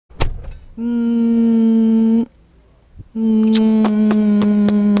Hey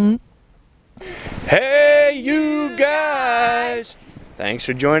you guys! Thanks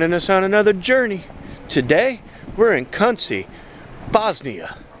for joining us on another journey. Today we're in Kunci,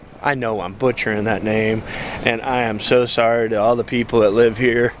 Bosnia. I know I'm butchering that name, and I am so sorry to all the people that live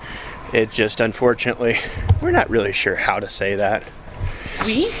here. It just, unfortunately, we're not really sure how to say that.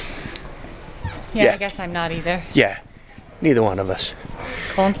 We? Yeah, I guess I'm not either. Yeah, neither one of us.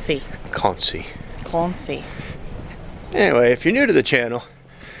 Kunci. Kunci. Kunci. Anyway, if you're new to the channel,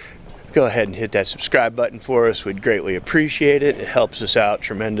 go ahead and hit that subscribe button for us. We'd greatly appreciate it. It helps us out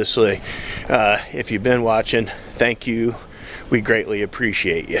tremendously. If you've been watching, thank you. We greatly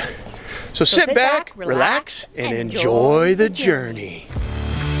appreciate you. So sit back, relax, and enjoy the journey.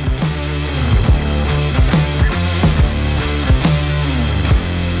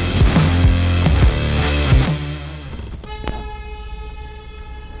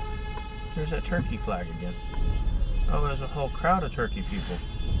 There's that turkey flag again. Oh, there's a whole crowd of turkey people.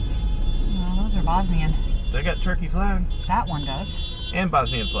 No, those are Bosnian. They got turkey flag. That one does. And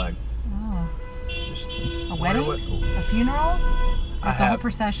Bosnian flag. Oh. Just a wedding? A funeral? It's a whole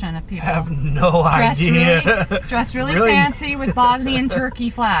procession of people. I have no idea. Dressed really fancy with Bosnian turkey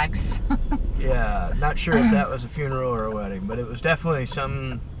flags. Yeah, not sure if that was a funeral or a wedding, but it was definitely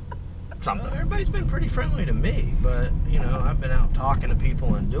something. Everybody's been pretty friendly to me, but you know, I've been out talking to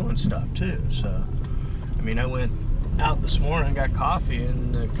people and doing stuff too. So, I mean, I went out this morning, got coffee,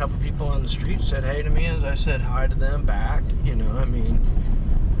 and a couple people on the street said hey to me as I said hi to them back. You know, I mean,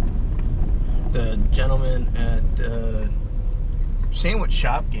 the gentleman at the sandwich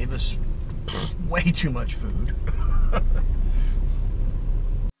shop gave us way too much food.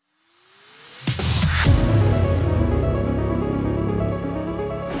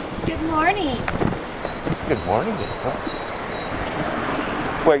 Good morning. Good morning.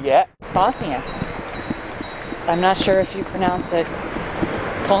 Where you at? Bosnia. I'm not sure if you pronounce it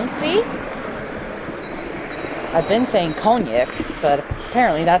Kunci. I've been saying cognac, but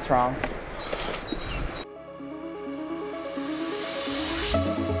apparently that's wrong.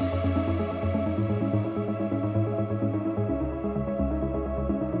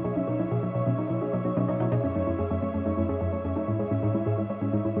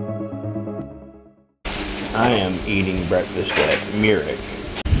 I am eating breakfast at Mirek.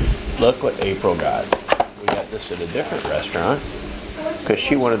 Look what April got. We got this at a different restaurant because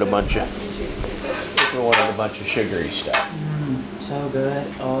she wanted a bunch of sugary stuff. So good.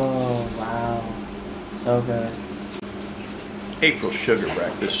 Oh wow, so good. April's sugar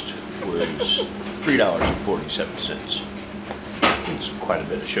breakfast was $3.47. It's quite a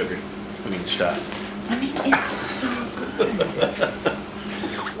bit of sugar. I mean stuff. I mean, it's so good.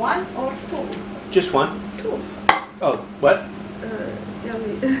 One or two? Just one? Two. Oh, what?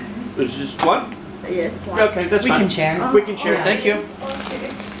 Yummy. It's just one? Yes, one. Okay, that's fine. We can share. We can share. Yeah. Thank you. Okay.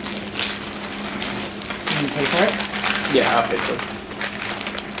 Can you pay for it? Yeah, I'll pay for it.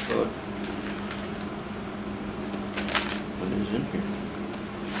 Good. What is in here?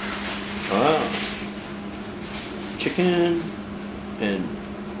 Oh. Chicken and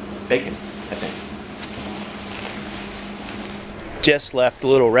bacon, I think. Just left the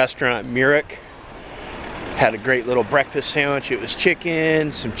little restaurant Mirek. Had a great little breakfast sandwich. It was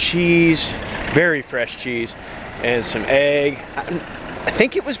chicken, some cheese, very fresh cheese, and some egg. I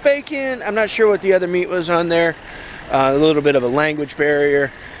think it was bacon. I'm not sure what the other meat was on there. A little bit of a language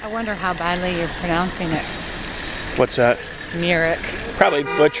barrier. I wonder how badly you're pronouncing it. What's that? Mirek. Probably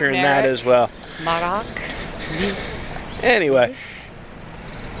butchering that as well. Marak. Anyway,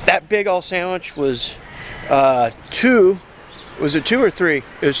 that big old sandwich was was it 2 or 3?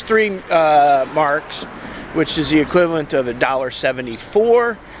 It was 3 marks, which is the equivalent of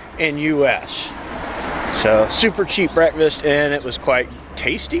 $1.74 in US. So super cheap breakfast, and it was quite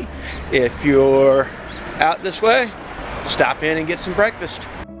tasty. If you're out this way, stop in and get some breakfast.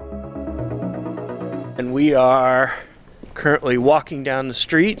 And we are currently walking down the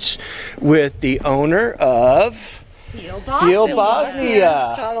streets with the owner of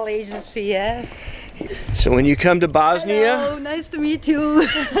Bosnia. Travel agency, yeah. So when you come to Bosnia... Hello, nice to meet you.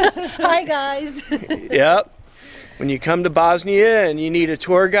 Hi guys. Yep. When you come to Bosnia and you need a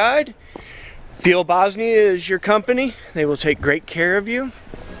tour guide, Feel Bosnia is your company. They will take great care of you.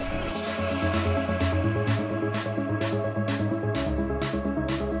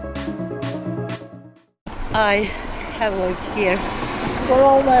 I have lived here for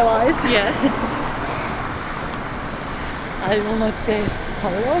all my life. Yes. I will not say how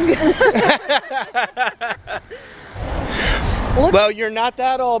long. Well, you're not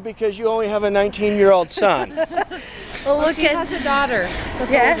that old because you only have a 19-year-old son. Oh, Well, she has a daughter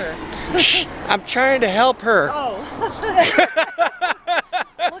that's older. Shh, I'm trying to help her. Oh.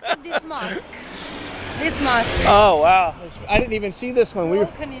 Look at this mask. This mask. Oh wow! I didn't even see this one.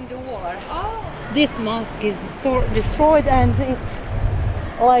 Broken in the war. Oh. This mask is destroyed, and it's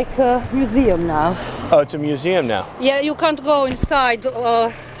like a museum now. Oh, it's a museum now. Yeah, you can't go inside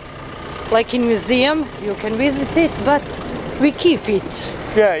like in museum. You can visit it, but we keep it.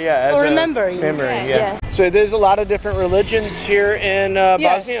 Yeah, yeah. As For a remembering. memory, Yeah. So there's a lot of different religions here in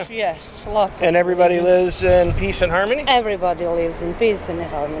Bosnia? Yes, lots. And everybody religions. lives in peace and harmony? Everybody lives in peace and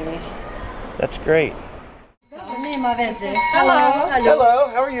harmony. That's great. Hello. Hello,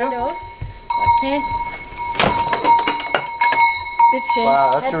 how are you? Hello. Okay.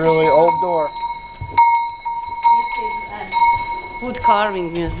 Wow, that's a really old door. This is a wood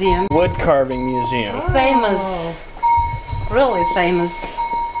carving museum. Wood carving museum. Famous. Really famous.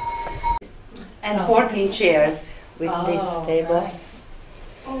 And 14 chairs with this table. Nice.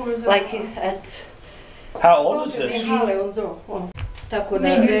 Like at How old is this?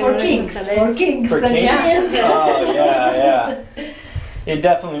 maybe for kings. For kings. For kings? Yes. Oh, yeah, yeah. It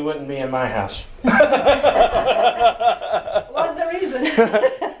definitely wouldn't be in my house. What's the reason?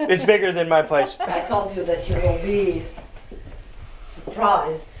 It's bigger than my place. I told you that you will be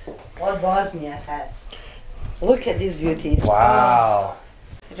surprised what Bosnia has. Look at these beauties. Wow.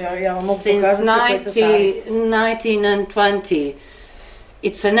 Since 1920,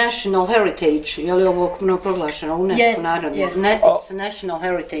 it's a national heritage. Je li ovo proglašeno UNESCO narodno? It's a national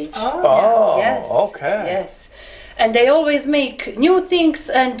heritage. Oh, Yes. okay. Yes. And they always make new things,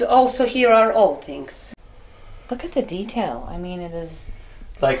 and also here are old things. Look at the detail. I mean, it is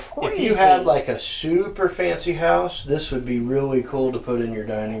Like, crazy. if you had like a super fancy house, this would be really cool to put in your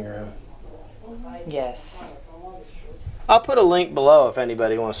dining room. Yes. I'll put a link below if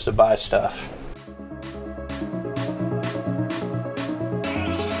anybody wants to buy stuff.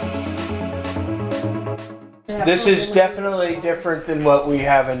 This is definitely different than what we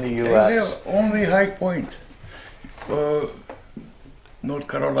have in the They U.S. have only High Point, North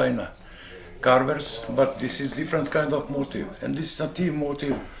Carolina carvers, but this is different kind of motive, and this is a team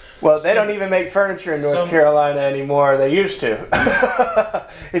motive. Well, they don't even make furniture in North Carolina anymore. They used to.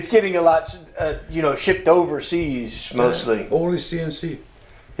 It's getting a lot, shipped overseas mostly. Only CNC,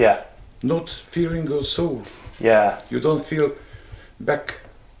 Yeah, not feeling of soul. yeah. You don't feel back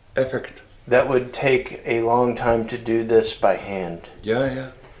effect. That would take a long time to do this by hand. Yeah,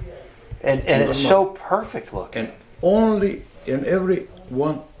 yeah. And it's so perfect looking. And only in every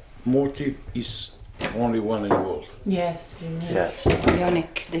one motive is only one in the world. Yes, unique. Yes.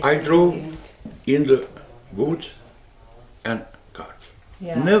 Unique. This I is drew unique. in the wood and card.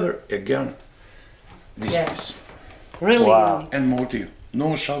 Yeah. Never again this Yes. piece. Really Wow. unique. And motive,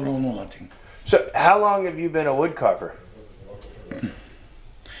 no shallow, no nothing. So how long have you been a woodcarver?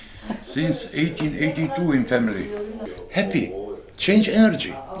 Since 1882 in family. Happy, change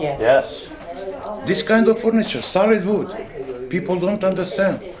energy. Yes. Yes. This kind of furniture, solid wood, people don't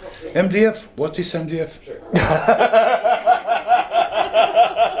understand. MDF, what is MDF?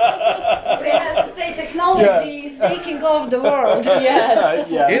 We have to say technology is taking over the world. Yes.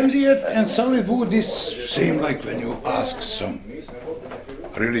 Yeah. MDF and solid wood is same like when you ask some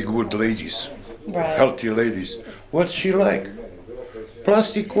really good ladies, Right. healthy ladies, what she like,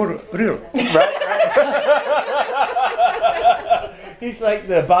 plastic or real? Right. He's like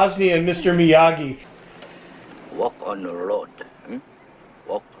the Bosnian Mr. Miyagi. Walk on the road.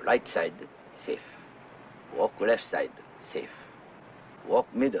 Walk right side, safe. Walk left side, safe. Walk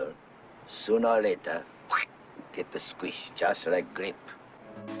middle, sooner or later, get the squish, just like grape.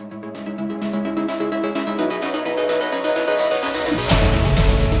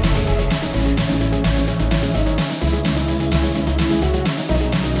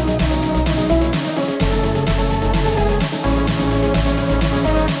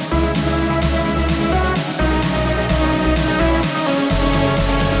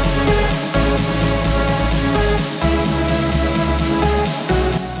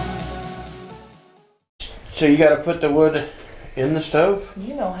 So you got to put the wood in the stove?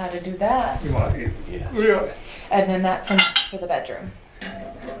 You know how to do that. Yeah. And then that's in for the bedroom.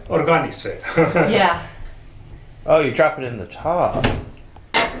 Organise. Yeah. Oh, you drop it in the top.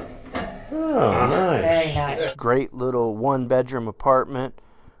 Oh, nice. Very nice. Great little one-bedroom apartment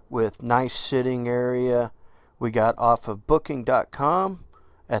with nice sitting area. We got off of booking.com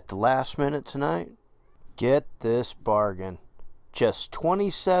at the last minute tonight. Get this bargain. Just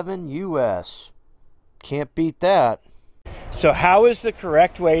 $27 US. Can't beat that. So how is the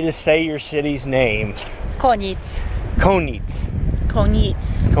correct way to say your city's name? Koniec. Konitz. Koniec.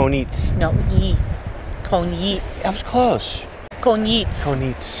 Konitz. No, I. Koniec. That was close. Koniec.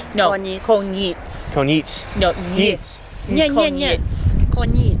 Koniec. No, Koniec. Koniec. Koniec. No, Koniec. Nie, nie, nie.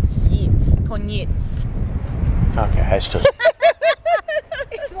 Koniec. Koniec. Okay, I still.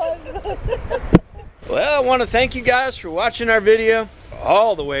 Well, I want to thank you guys for watching our video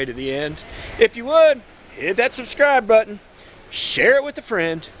all the way to the end. If you would, hit that subscribe button, share it with a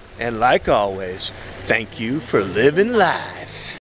friend, and like always, thank you for living life.